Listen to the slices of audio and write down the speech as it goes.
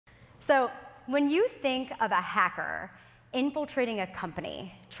So when you think of a hacker infiltrating a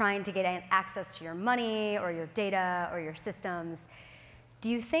company, trying to get access to your money or your data or your systems, do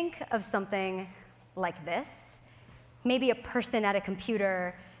you think of something like this? Maybe a person at a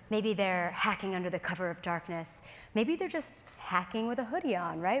computer, maybe they're hacking under the cover of darkness. Maybe they're just hacking with a hoodie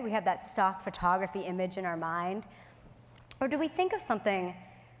on, right? We have that stock photography image in our mind. Or do we think of something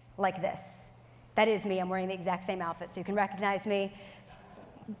like this? That is me, I'm wearing the exact same outfit, so you can recognize me.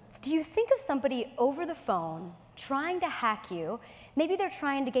 Do you think of somebody over the phone trying to hack you? Maybe they're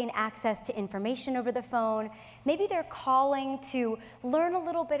trying to gain access to information over the phone. Maybe they're calling to learn a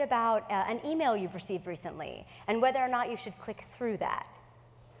little bit about an email you've received recently and whether or not you should click through that.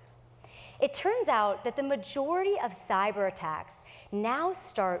 It turns out that the majority of cyber attacks now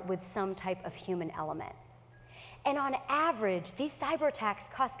start with some type of human element. And on average, these cyber attacks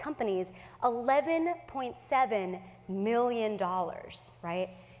cost companies $11.7 million, right?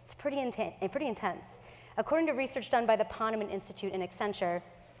 It's pretty intense. According to research done by the Ponemon Institute and Accenture,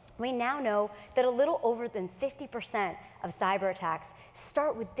 we now know that a little over than 50% of cyber attacks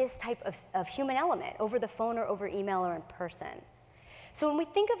start with this type of human element, over the phone or over email or in person. So when we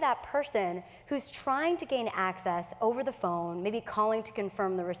think of that person who's trying to gain access over the phone, maybe calling to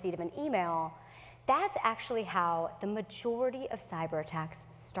confirm the receipt of an email, that's actually how the majority of cyber attacks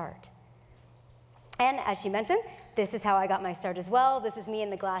start. And as she mentioned, this is how I got my start as well. This is me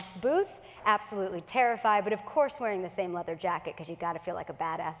in the glass booth, absolutely terrified, but of course wearing the same leather jacket because you gotta feel like a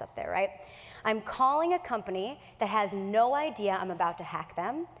badass up there, right? I'm calling a company that has no idea I'm about to hack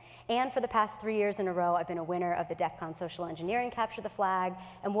them. And for the past 3 years in a row, I've been a winner of the DEF CON Social Engineering Capture the Flag.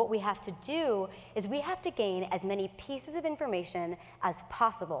 And what we have to do is we have to gain as many pieces of information as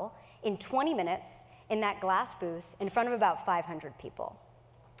possible in 20 minutes in that glass booth in front of about 500 people.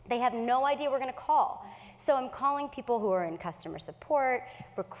 They have no idea we're gonna call. So I'm calling people who are in customer support,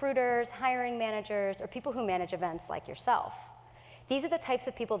 recruiters, hiring managers, or people who manage events like yourself. These are the types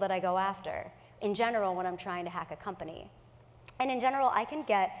of people that I go after, in general, when I'm trying to hack a company. And in general, I can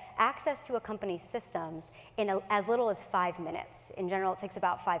get access to a company's systems in as little as 5 minutes. In general, it takes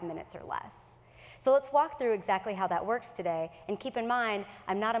about 5 minutes or less. So let's walk through exactly how that works today. And keep in mind,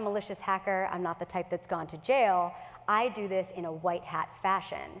 I'm not a malicious hacker. I'm not the type that's gone to jail. I do this in a white hat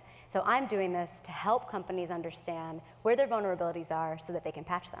fashion. So I'm doing this to help companies understand where their vulnerabilities are so that they can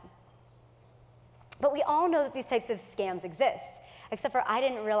patch them. But we all know that these types of scams exist, except for I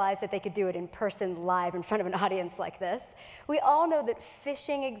didn't realize that they could do it in person, live, in front of an audience like this. We all know that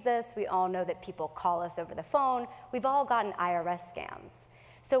phishing exists. We all know that people call us over the phone. We've all gotten IRS scams.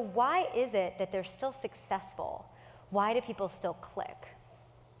 So why is it that they're still successful? Why do people still click?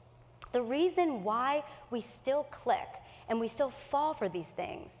 The reason why we still click and we still fall for these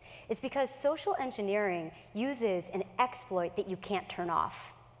things is because social engineering uses an exploit that you can't turn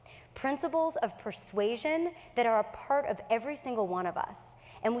off. Principles of persuasion that are a part of every single one of us,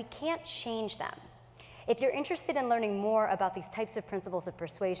 and we can't change them. If you're interested in learning more about these types of principles of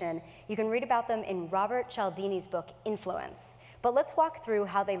persuasion, you can read about them in Robert Cialdini's book, Influence. But let's walk through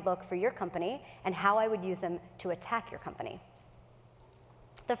how they look for your company and how I would use them to attack your company.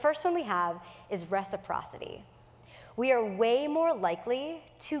 The first one we have is reciprocity. We are way more likely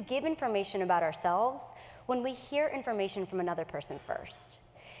to give information about ourselves when we hear information from another person first.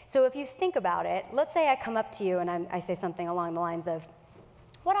 So if you think about it, let's say I come up to you and I say something along the lines of,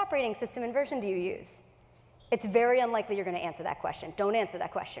 what operating system and version do you use? It's very unlikely you're going to answer that question. Don't answer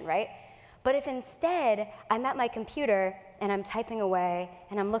that question, right? But if instead I'm at my computer and I'm typing away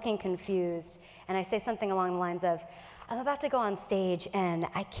and I'm looking confused and I say something along the lines of, I'm about to go on stage and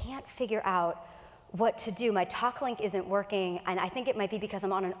I can't figure out what to do. My talk link isn't working, and I think it might be because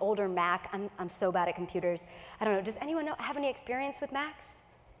I'm on an older Mac. I'm so bad at computers. I don't know, does anyone have any experience with Macs?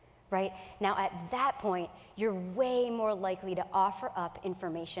 Right? Now at that point, you're way more likely to offer up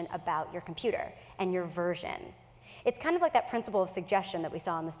information about your computer and your version. It's kind of like that principle of suggestion that we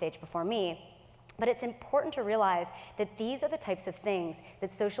saw on the stage before me, but it's important to realize that these are the types of things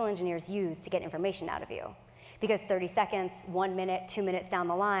that social engineers use to get information out of you. Because 30 seconds, 1 minute, 2 minutes down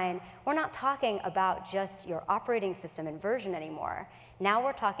the line, we're not talking about just your operating system and version anymore. Now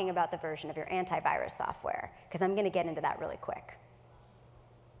we're talking about the version of your antivirus software, because I'm going to get into that really quick.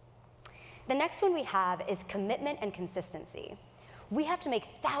 The next one we have is commitment and consistency. We have to make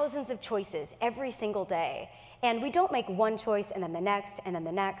thousands of choices every single day, and we don't make one choice and then the next and then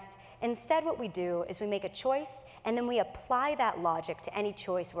the next. Instead, what we do is we make a choice and then we apply that logic to any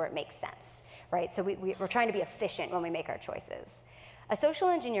choice where it makes sense, right? So we're trying to be efficient when we make our choices. A social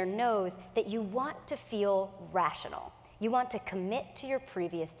engineer knows that you want to feel rational. You want to commit to your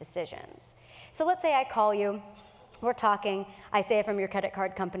previous decisions. So let's say I call you We're talking, I say from your credit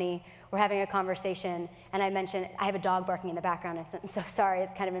card company, we're having a conversation, and I mention, I have a dog barking in the background, and I'm so sorry,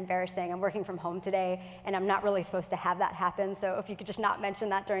 it's kind of embarrassing. I'm working from home today, and I'm not really supposed to have that happen, so if you could just not mention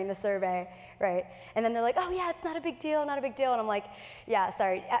that during the survey, right? And then they're like, oh yeah, it's not a big deal, not a big deal. And I'm like, yeah,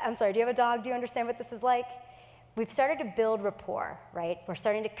 sorry, I'm sorry, do you have a dog? Do you understand what this is like? We've started to build rapport, right? We're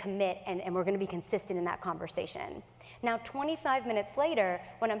starting to commit, and we're gonna be consistent in that conversation. Now, 25 minutes later,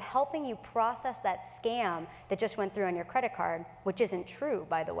 when I'm helping you process that scam that just went through on your credit card, which isn't true,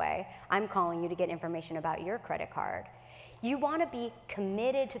 by the way, I'm calling you to get information about your credit card. You wanna be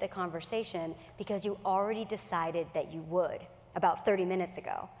committed to the conversation because you already decided that you would about 30 minutes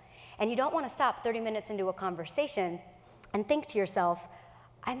ago. And you don't wanna stop 30 minutes into a conversation and think to yourself,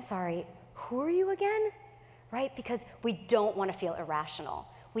 I'm sorry, who are you again? Right? Because we don't want to feel irrational.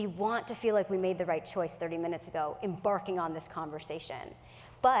 We want to feel like we made the right choice 30 minutes ago, embarking on this conversation.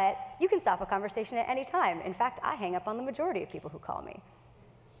 But you can stop a conversation at any time. In fact, I hang up on the majority of people who call me.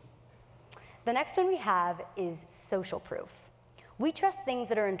 The next one we have is social proof. We trust things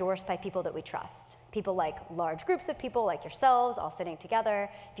that are endorsed by people that we trust. People like large groups of people like yourselves, all sitting together.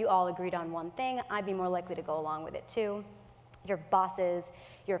 If you all agreed on one thing, I'd be more likely to go along with it too. Your bosses,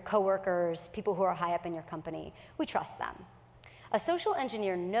 your coworkers, people who are high up in your company, we trust them. A social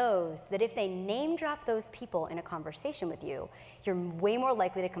engineer knows that if they name drop those people in a conversation with you, you're way more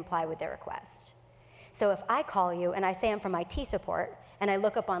likely to comply with their request. So if I call you and I say I'm from IT support, and I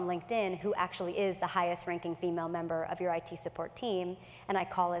look up on LinkedIn who actually is the highest ranking female member of your IT support team, and I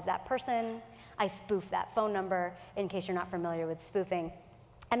call as that person, I spoof that phone number. In case you're not familiar with spoofing,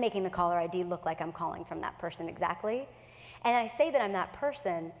 I'm making the caller ID look like I'm calling from that person exactly. And I say that I'm that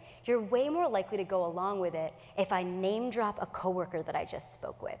person, you're way more likely to go along with it if I name drop a coworker that I just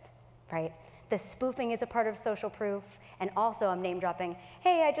spoke with, right? The spoofing is a part of social proof, and also I'm name dropping,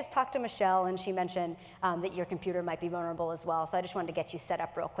 hey, I just talked to Michelle and she mentioned that your computer might be vulnerable as well, so I just wanted to get you set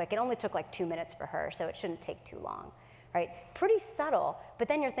up real quick. It only took like 2 minutes for her, so it shouldn't take too long, right? Pretty subtle, but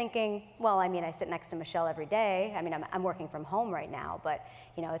then you're thinking, well, I mean, I sit next to Michelle every day. I mean, I'm working from home right now, but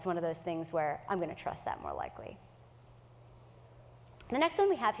you know, it's one of those things where I'm gonna trust that more likely. The next one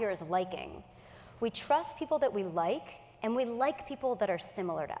we have here is liking. We trust people that we like, and we like people that are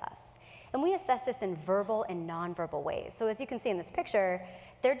similar to us. And we assess this in verbal and nonverbal ways. So as you can see in this picture,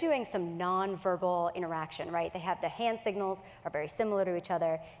 they're doing some nonverbal interaction, right? They have their hand signals are very similar to each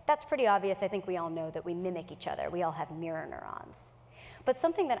other. That's pretty obvious. I think we all know that we mimic each other. We all have mirror neurons. But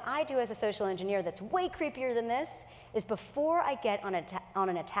something that I do as a social engineer that's way creepier than this is before I get on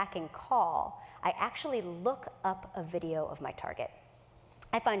an attacking call, I actually look up a video of my target.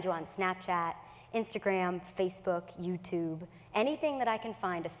 I find you on Snapchat, Instagram, Facebook, YouTube, anything that I can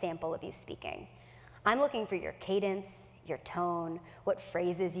find a sample of you speaking. I'm looking for your cadence, your tone, what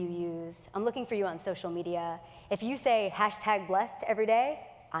phrases you use. I'm looking for you on social media. If you say #blessed every day,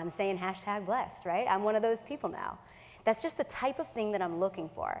 I'm saying #blessed, right? I'm one of those people now. That's just the type of thing that I'm looking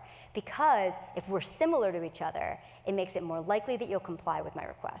for, because if we're similar to each other, it makes it more likely that you'll comply with my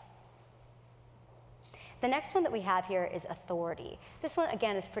requests. The next one that we have here is authority. This one,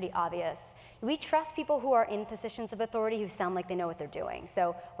 again, is pretty obvious. We trust people who are in positions of authority who sound like they know what they're doing.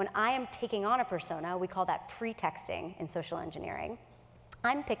 So when I am taking on a persona, we call that pretexting in social engineering.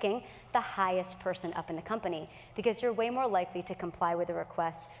 I'm picking the highest person up in the company because you're way more likely to comply with a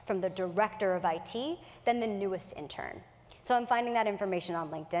request from the director of IT than the newest intern. So I'm finding that information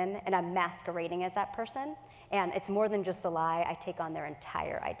on LinkedIn, and I'm masquerading as that person. And it's more than just a lie. I take on their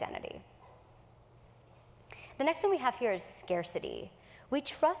entire identity. The next one we have here is scarcity. We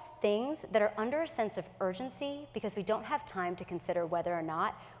trust things that are under a sense of urgency because we don't have time to consider whether or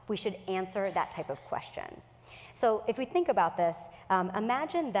not we should answer that type of question. So if we think about this,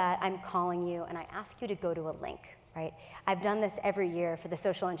 imagine that I'm calling you and I ask you to go to a link, right? I've done this every year for the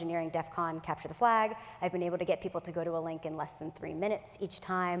social engineering DEF CON Capture the Flag. I've been able to get people to go to a link in less than 3 minutes each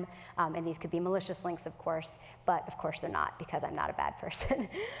time. And these could be malicious links, of course, but of course they're not because I'm not a bad person.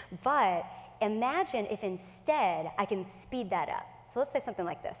 But imagine if instead I can speed that up. So let's say something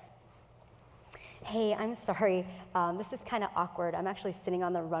like this. Hey, I'm sorry, this is kind of awkward. I'm actually sitting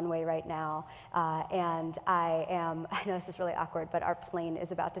on the runway right now, and I know this is really awkward, but our plane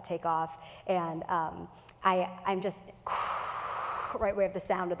is about to take off, and I'm just, right, we have the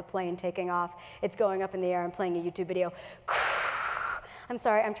sound of the plane taking off. It's going up in the air, I'm playing a YouTube video. I'm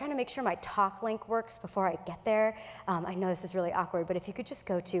sorry, I'm trying to make sure my talk link works before I get there. I know this is really awkward, but if you could just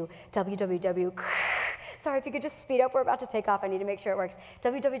go to sorry, if you could just speed up, we're about to take off, I need to make sure it works.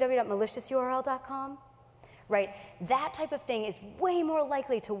 www.maliciousURL.com, right? That type of thing is way more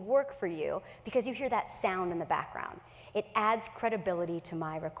likely to work for you because you hear that sound in the background. It adds credibility to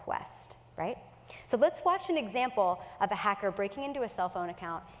my request, right? So let's watch an example of a hacker breaking into a cell phone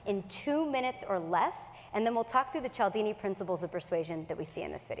account in 2 minutes or less, and then we'll talk through the Cialdini principles of persuasion that we see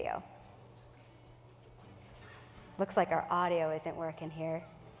in this video. Looks like our audio isn't working here.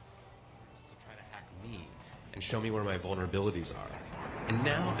 To try to hack me and show me where my vulnerabilities are. And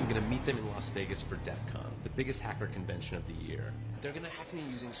now I'm going to meet them in Las Vegas for DEF CON, the biggest hacker convention of the year. They're going to hack me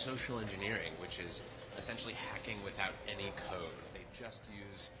using social engineering, which is essentially hacking without any code. They just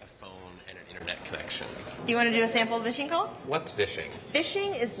use a phone and an internet connection. Do you want to do a sample of phishing call? What's phishing?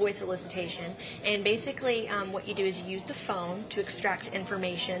 Phishing is voice solicitation, and basically what you do is you use the phone to extract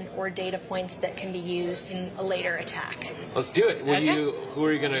information or data points that can be used in a later attack. Let's do it. Okay. Who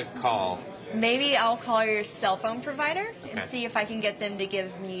are you going to call? Maybe I'll call your cell phone provider and Okay. see if I can get them to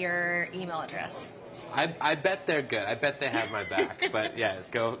give me your email address. I bet they're good. I bet they have my back. But yeah,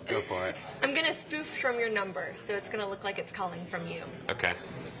 go for it. I'm going to spoof from your number, so it's going to look like it's calling from you. Okay.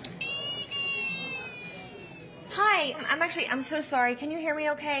 Hi, I'm so sorry. Can you hear me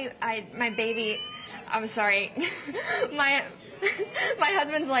okay? My baby, I'm sorry. my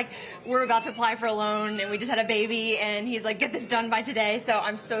husband's like, we're about to apply for a loan and we just had a baby and he's like, get this done by today. So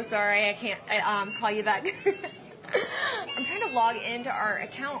I'm so sorry. I can't call you back. I'm trying to log into our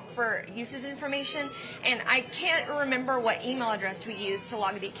account for uses information and I can't remember what email address we used to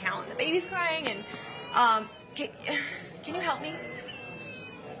log the account. The baby's crying and can you help me?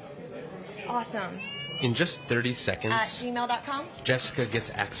 Awesome. In just 30 seconds, At gmail.com? Jessica gets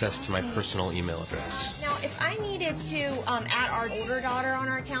access to my personal email address. Now, if I needed to add our older daughter on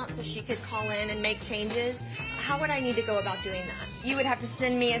our account so she could call in and make changes, how would I need to go about doing that? You would have to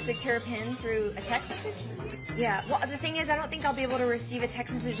send me a secure PIN through a text message? Yeah, well, the thing is, I don't think I'll be able to receive a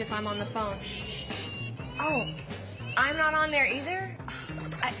text message if I'm on the phone. Shh. Oh, I'm not on there either?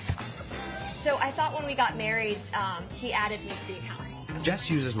 So I thought when we got married, he added me to the account. Jess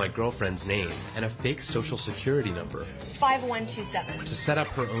uses my girlfriend's name and a fake social security number 5127. to set up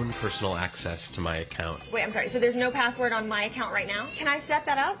her own personal access to my account. Wait, I'm sorry, so there's no password on my account right now? Can I set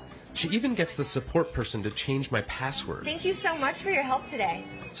that up? She even gets the support person to change my password. Thank you so much for your help today.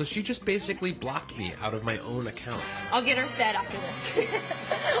 So she just basically blocked me out of my own account. I'll get her fed after this.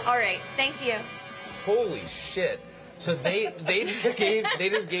 All right, thank you. Holy shit. So they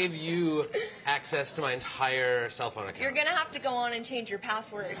just gave you access to my entire cell phone account. You're gonna have to go on and change your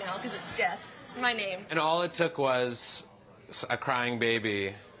password now because it's Jess, my name. And all it took was a crying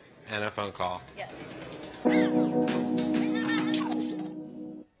baby and a phone call. Yeah.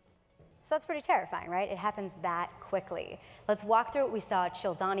 So that's pretty terrifying, right? It happens that quickly. Let's walk through what we saw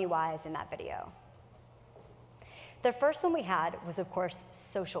Cialdini-wise in that video. The first one we had was, of course,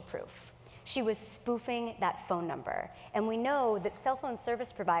 social proof. She was spoofing that phone number. And we know that cell phone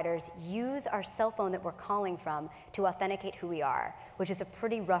service providers use our cell phone that we're calling from to authenticate who we are, which is a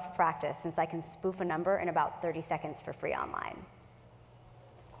pretty rough practice since I can spoof a number in about 30 seconds for free online.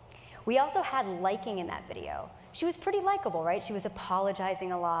 We also had liking in that video. She was pretty likable, right? She was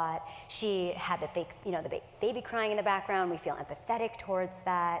apologizing a lot. She had the fake, the baby crying in the background. We feel empathetic towards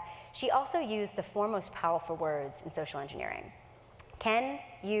that. She also used the four most powerful words in social engineering. Can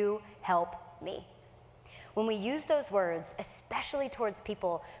you help me? When we use those words, especially towards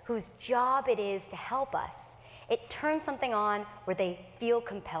people whose job it is to help us, it turns something on where they feel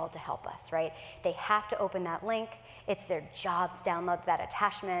compelled to help us, right? They have to open that link. It's their job to download that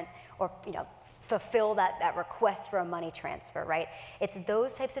attachment or fulfill that request for a money transfer, right? It's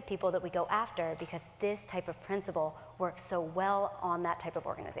those types of people that we go after because this type of principle works so well on that type of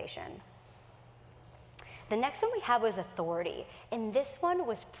organization. The next one we had was authority, and this one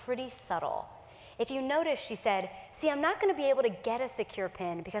was pretty subtle. If you notice, she said, see, I'm not gonna be able to get a secure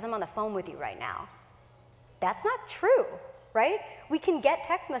PIN because I'm on the phone with you right now. That's not true, right? We can get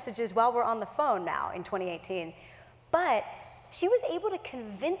text messages while we're on the phone now in 2018. But she was able to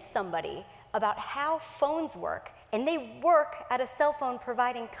convince somebody about how phones work, and they work at a cell phone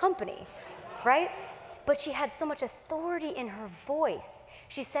providing company, right? But she had so much authority in her voice.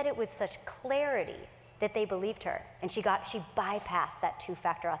 She said it with such clarity that they believed her, and she bypassed that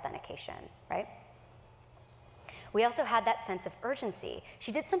two-factor authentication, right? We also had that sense of urgency.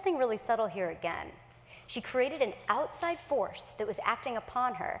 She did something really subtle here again. She created an outside force that was acting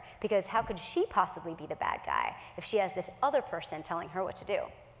upon her because how could she possibly be the bad guy if she has this other person telling her what to do?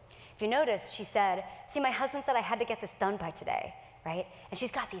 If you notice, she said, see, my husband said I had to get this done by today, right? And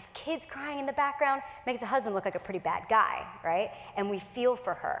she's got these kids crying in the background, makes the husband look like a pretty bad guy, right? And we feel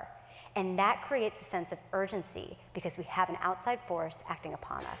for her. And that creates a sense of urgency because we have an outside force acting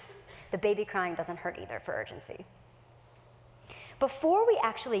upon us. The baby crying doesn't hurt either for urgency. Before we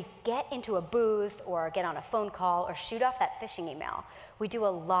actually get into a booth or get on a phone call or shoot off that phishing email, we do a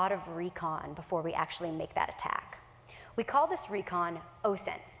lot of recon before we actually make that attack. We call this recon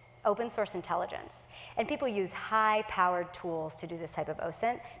OSINT, open source intelligence. And people use high-powered tools to do this type of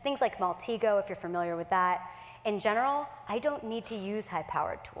OSINT, things like Maltego, if you're familiar with that. In general, I don't need to use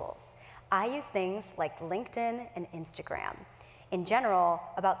high-powered tools. I use things like LinkedIn and Instagram. In general,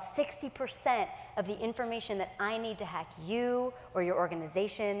 about 60% of the information that I need to hack you or your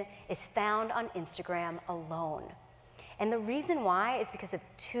organization is found on Instagram alone. And the reason why is because of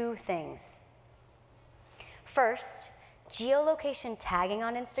two things. First, geolocation tagging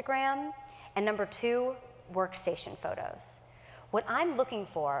on Instagram, and number two, workstation photos. What I'm looking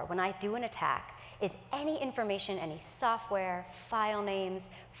for when I do an attack is any information, any software, file names,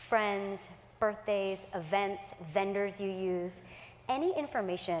 friends, birthdays, events, vendors you use, any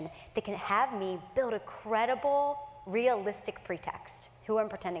information that can have me build a credible, realistic pretext, who I'm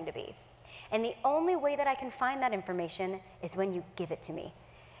pretending to be. And the only way that I can find that information is when you give it to me.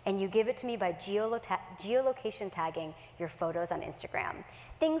 And you give it to me by geolocation tagging your photos on Instagram.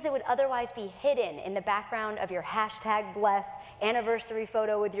 Things that would otherwise be hidden in the background of your hashtag blessed anniversary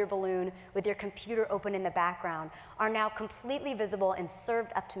photo with your balloon, with your computer open in the background, are now completely visible and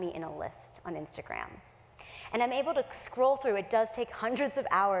served up to me in a list on Instagram. And I'm able to scroll through. It does take hundreds of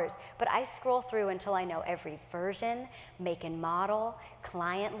hours, but I scroll through until I know every version, make and model,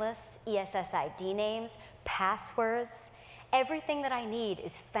 client lists, ESSID names, passwords. Everything that I need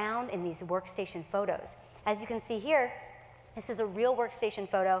is found in these workstation photos. As you can see here, this is a real workstation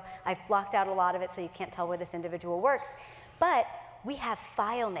photo. I've blocked out a lot of it so you can't tell where this individual works. But we have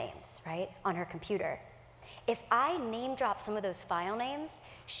file names, right, on her computer. If I name drop some of those file names,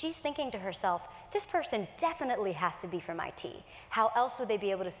 she's thinking to herself, this person definitely has to be from IT. How else would they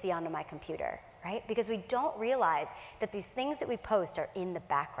be able to see onto my computer, right? Because we don't realize that these things that we post are in the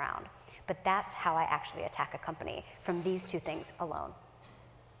background. But that's how I actually attack a company, from these two things alone.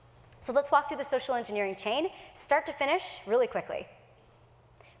 So let's walk through the social engineering chain, start to finish, really quickly.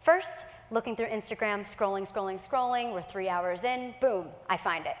 First, looking through Instagram, scrolling, we're 3 hours in, boom, I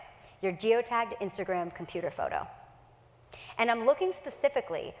find it. Your geotagged Instagram computer photo. And I'm looking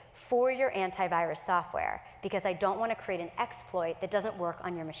specifically for your antivirus software because I don't want to create an exploit that doesn't work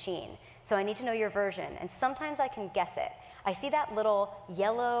on your machine. So I need to know your version, and sometimes I can guess it. I see that little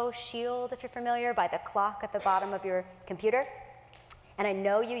yellow shield, if you're familiar, by the clock at the bottom of your computer. And I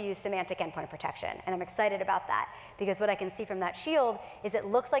know you use semantic endpoint protection, and I'm excited about that because what I can see from that shield is it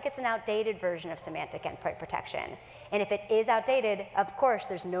looks like it's an outdated version of semantic endpoint protection. And if it is outdated, of course,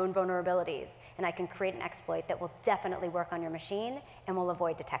 there's known vulnerabilities, and I can create an exploit that will definitely work on your machine and will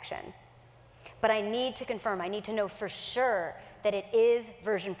avoid detection. But I need to confirm, I need to know for sure that it is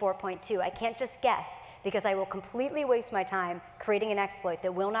version 4.2. I can't just guess because I will completely waste my time creating an exploit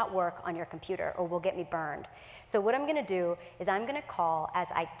that will not work on your computer or will get me burned. So what I'm gonna do is I'm gonna call as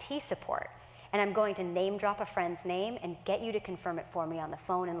IT support, and I'm going to name drop a friend's name and get you to confirm it for me on the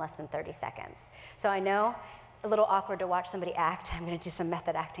phone in less than 30 seconds. So I know, a little awkward to watch somebody act. I'm gonna do some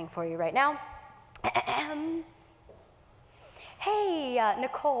method acting for you right now. Hey,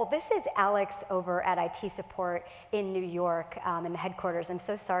 Nicole, this is Alex over at IT Support in New York in the headquarters. I'm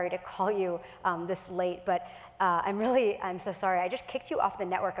so sorry to call you this late, but I'm so sorry. I just kicked you off the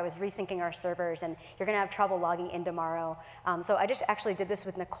network. I was resyncing our servers, and you're gonna have trouble logging in tomorrow. So I just actually did this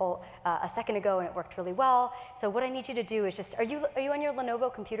with Nicole a second ago, and it worked really well. So what I need you to do is just, are you on your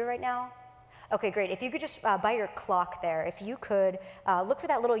Lenovo computer right now? Okay, great. If you could just, by your clock there, if you could look for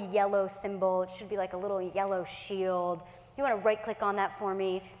that little yellow symbol. It should be like a little yellow shield. You want to right-click on that for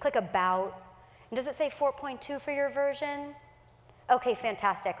me, click About. And does it say 4.2 for your version? Okay,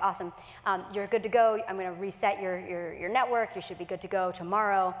 fantastic, awesome. You're good to go. I'm going to reset your network. You should be good to go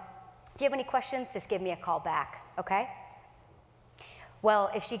tomorrow. If you have any questions, just give me a call back, okay?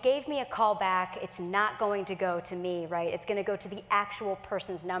 Well, if she gave me a call back, it's not going to go to me, right? It's going to go to the actual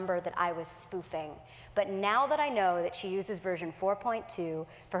person's number that I was spoofing. But now that I know that she uses version 4.2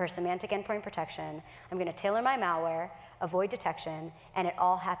 for her semantic endpoint protection, I'm going to tailor my malware, avoid detection, and it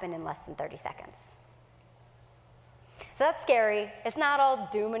all happened in less than 30 seconds. So that's scary. It's not all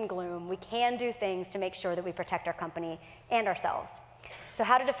doom and gloom. We can do things to make sure that we protect our company and ourselves. So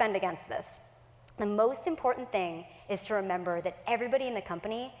how to defend against this? The most important thing is to remember that everybody in the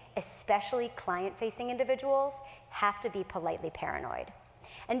company, especially client-facing individuals, have to be politely paranoid.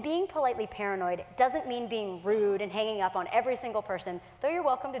 And being politely paranoid doesn't mean being rude and hanging up on every single person, though you're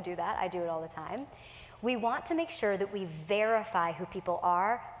welcome to do that. I do it all the time. We want to make sure that we verify who people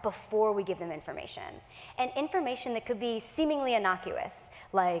are before we give them information. And information that could be seemingly innocuous,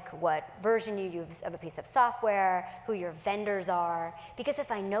 like what version you use of a piece of software, who your vendors are, because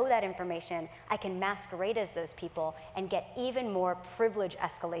if I know that information, I can masquerade as those people and get even more privilege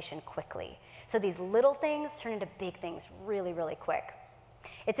escalation quickly. So these little things turn into big things really, really quick.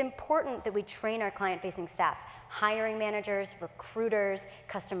 It's important that we train our client-facing staff, hiring managers, recruiters,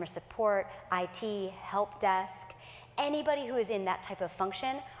 customer support, IT, help desk. Anybody who is in that type of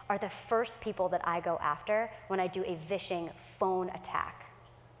function are the first people that I go after when I do a vishing phone attack.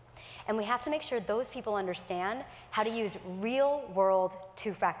 And we have to make sure those people understand how to use real-world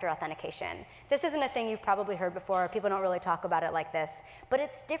two-factor authentication. This isn't a thing you've probably heard before. People don't really talk about it like this, but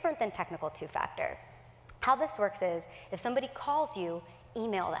it's different than technical two-factor. How this works is, if somebody calls you,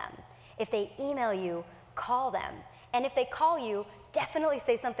 email them. If they email you, call them. And if they call you, definitely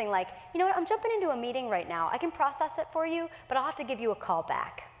say something like, you know what, I'm jumping into a meeting right now. I can process it for you, but I'll have to give you a call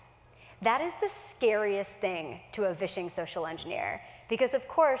back. That is the scariest thing to a vishing social engineer, because of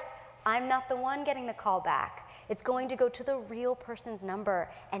course, I'm not the one getting the call back. It's going to go to the real person's number,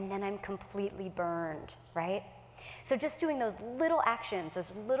 and then I'm completely burned, right? So just doing those little actions,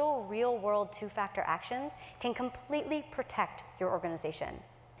 those little real-world two-factor actions, can completely protect your organization.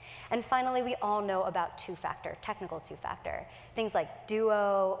 And finally, we all know about two-factor, technical two-factor. Things like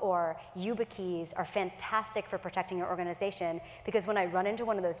Duo or YubiKeys are fantastic for protecting your organization, because when I run into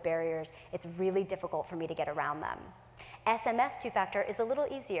one of those barriers, it's really difficult for me to get around them. SMS two-factor is a little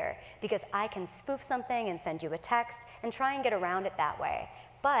easier, because I can spoof something and send you a text and try and get around it that way.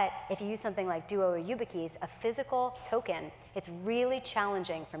 But if you use something like Duo or YubiKeys, a physical token, it's really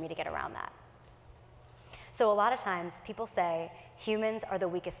challenging for me to get around that. So a lot of times people say humans are the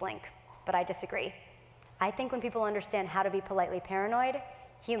weakest link, but I disagree. I think when people understand how to be politely paranoid,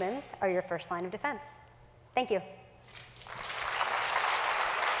 humans are your first line of defense. Thank you.